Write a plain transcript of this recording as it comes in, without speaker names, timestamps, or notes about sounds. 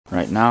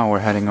Right now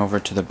we're heading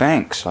over to the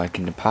bank so I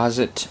can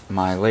deposit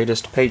my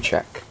latest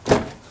paycheck.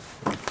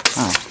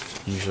 Oh,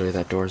 usually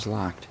that door's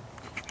locked.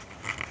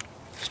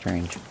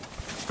 Strange.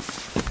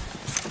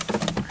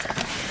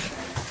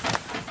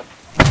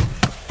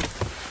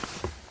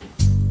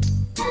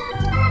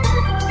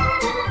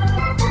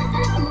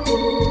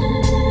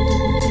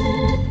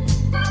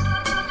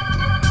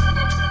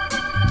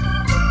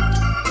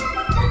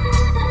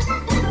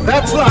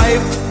 That's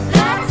life.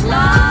 That's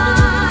life.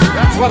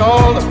 That's what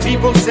all the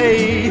people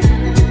say.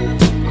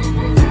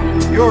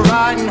 You're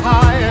riding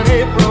high in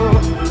April,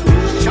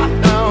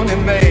 shot down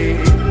in May.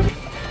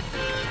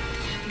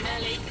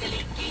 Mele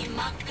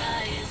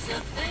Kalikimaka is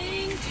a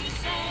thing to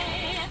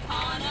say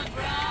on a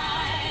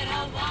bright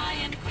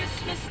Hawaiian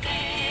Christmas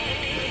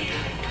day.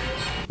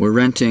 We're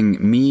renting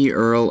Me,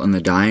 Earl, and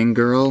the Dying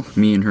Girl.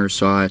 Me and her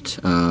saw it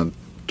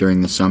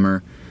during the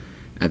summer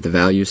at the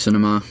Value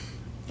Cinema.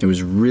 It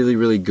was really,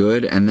 really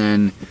good. And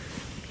then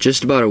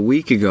just about a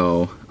week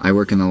ago, I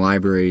work in the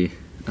library,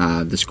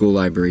 the school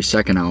library,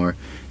 second hour,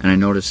 and I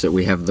noticed that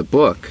we have the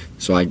book,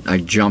 so I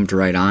jumped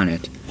right on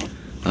it.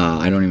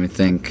 I don't even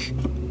think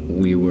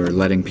we were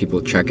letting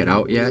people check it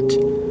out yet,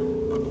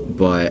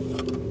 but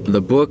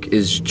the book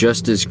is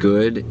just as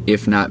good,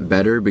 if not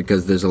better,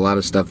 because there's a lot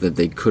of stuff that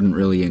they couldn't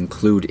really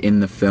include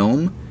in the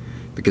film,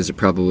 because it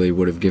probably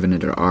would have given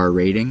it an R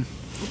rating.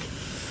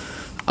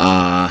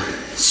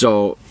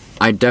 So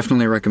I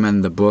definitely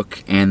recommend the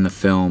book and the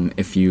film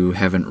if you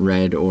haven't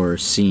read or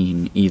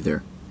seen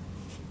either.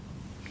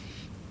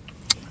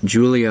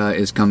 Julia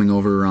is coming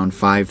over around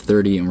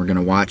 5:30 and we're going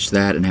to watch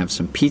that and have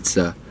some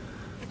pizza,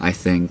 I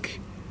think.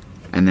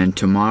 And then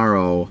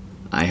tomorrow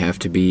I have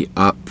to be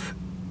up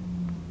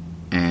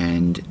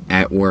and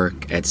at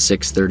work at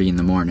 6:30 in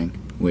the morning,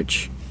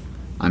 which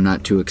I'm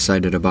not too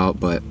excited about,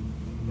 but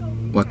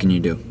what can you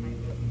do?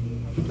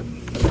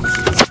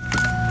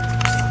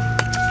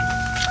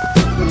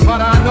 But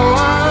I know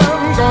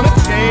I'm gonna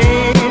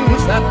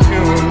change that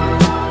tune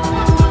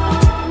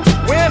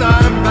when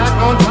I'm back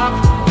on top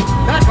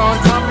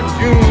in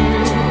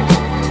June.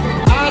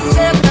 I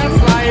said that's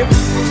life.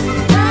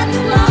 That's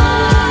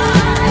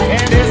life.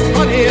 And as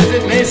funny as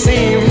it may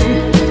seem,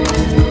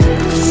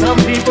 some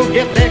people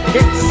get their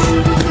kicks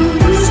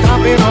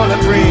stomping on a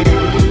dream.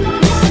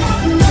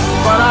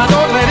 But I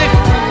don't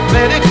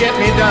let it get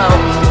me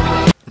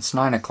down. It's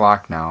 9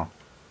 o'clock now.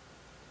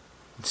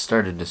 It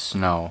started to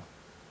snow.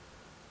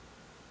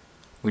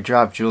 We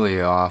dropped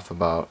Julia off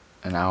about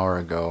an hour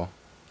ago.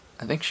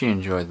 I think she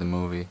enjoyed the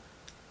movie.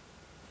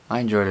 I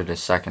enjoyed it a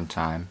second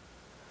time.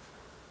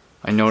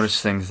 I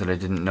noticed things that I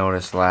didn't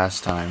notice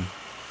last time.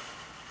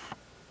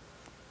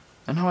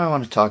 And now I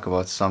want to talk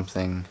about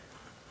something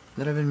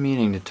that I've been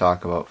meaning to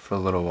talk about for a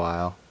little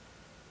while,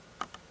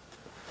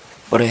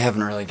 but I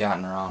haven't really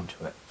gotten around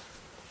to it.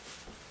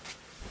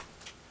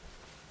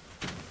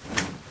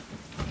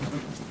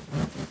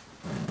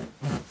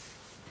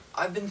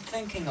 I've been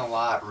thinking a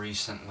lot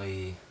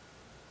recently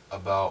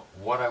about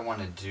what I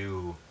want to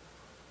do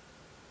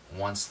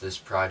once this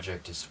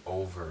project is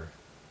over.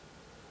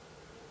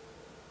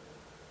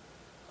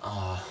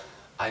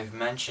 I've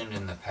mentioned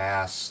in the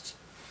past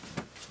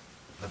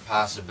the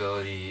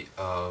possibility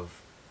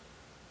of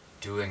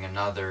doing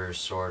another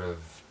sort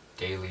of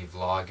daily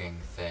vlogging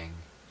thing,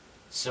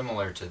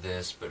 similar to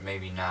this, but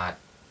maybe not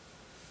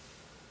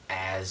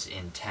as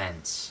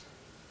intense.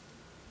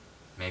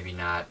 Maybe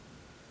not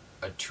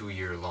a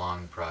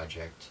 2-year-long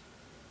project,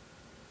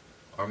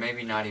 or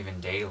maybe not even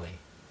daily.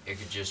 It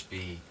could just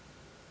be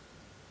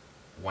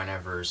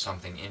whenever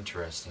something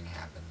interesting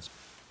happens.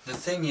 The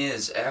thing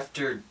is,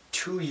 after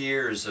 2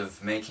 years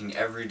of making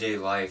everyday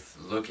life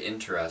look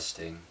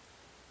interesting,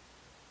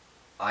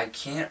 I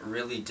can't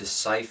really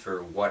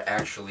decipher what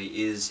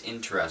actually is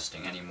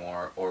interesting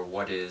anymore, or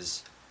what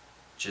is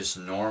just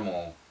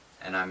normal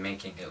and I'm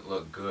making it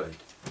look good.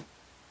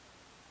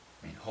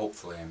 I mean,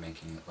 hopefully I'm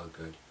making it look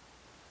good.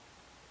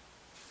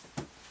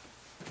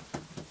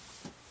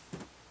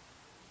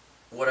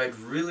 What I'd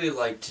really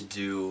like to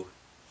do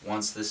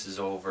once this is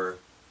over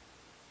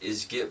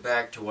is get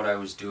back to what I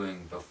was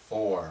doing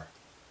before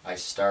I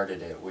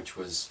started it, which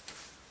was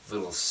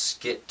little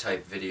skit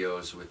type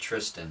videos with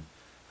Tristan,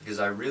 because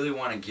I really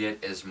want to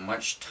get as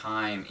much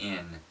time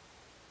in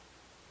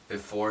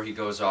before he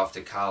goes off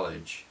to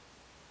college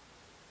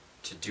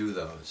to do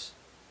those,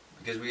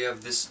 because we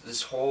have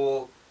this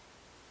whole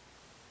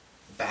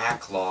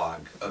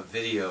backlog of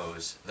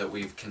videos that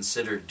we've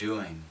considered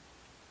doing,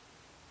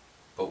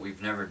 but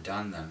we've never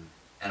done them.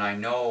 And I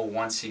know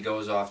once he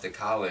goes off to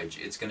college,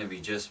 it's going to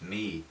be just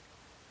me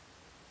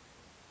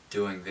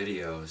doing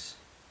videos,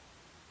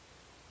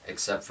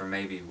 except for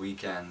maybe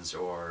weekends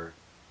or,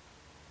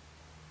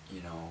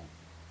 you know,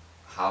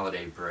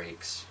 holiday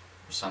breaks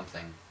or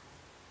something.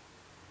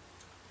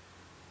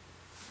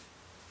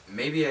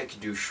 Maybe I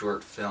could do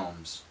short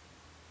films.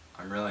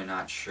 I'm really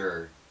not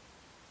sure.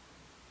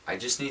 I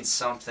just need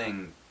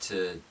something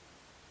to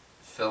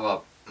fill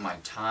up my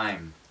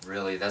time,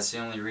 really. That's the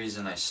only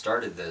reason I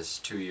started this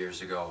 2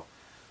 years ago,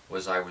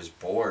 was I was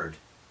bored.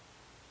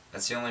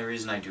 That's the only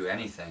reason I do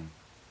anything.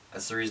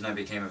 That's the reason I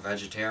became a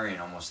vegetarian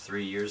almost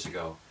 3 years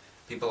ago.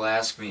 People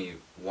ask me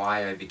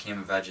why I became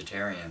a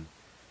vegetarian,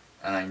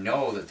 and I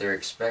know that they're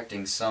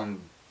expecting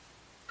some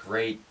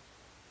great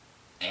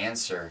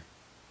answer,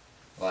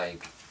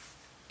 like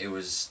it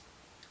was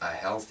a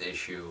health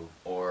issue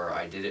or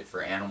I did it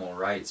for animal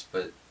rights,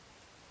 but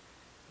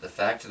the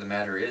fact of the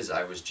matter is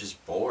I was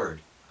just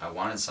bored. I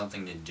wanted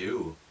something to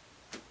do.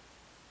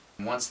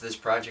 Once this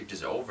project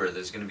is over,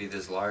 there's going to be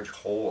this large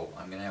hole.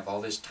 I'm going to have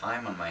all this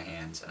time on my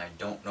hands, and I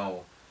don't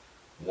know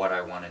what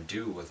I want to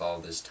do with all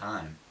this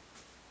time.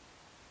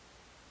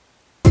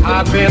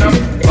 I've been a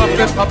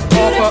puppet, a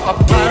pauper,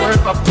 a pirate,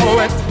 a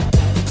poet,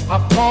 a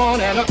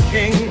pawn and a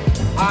king.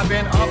 I've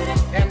been up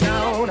and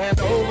down and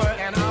over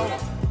and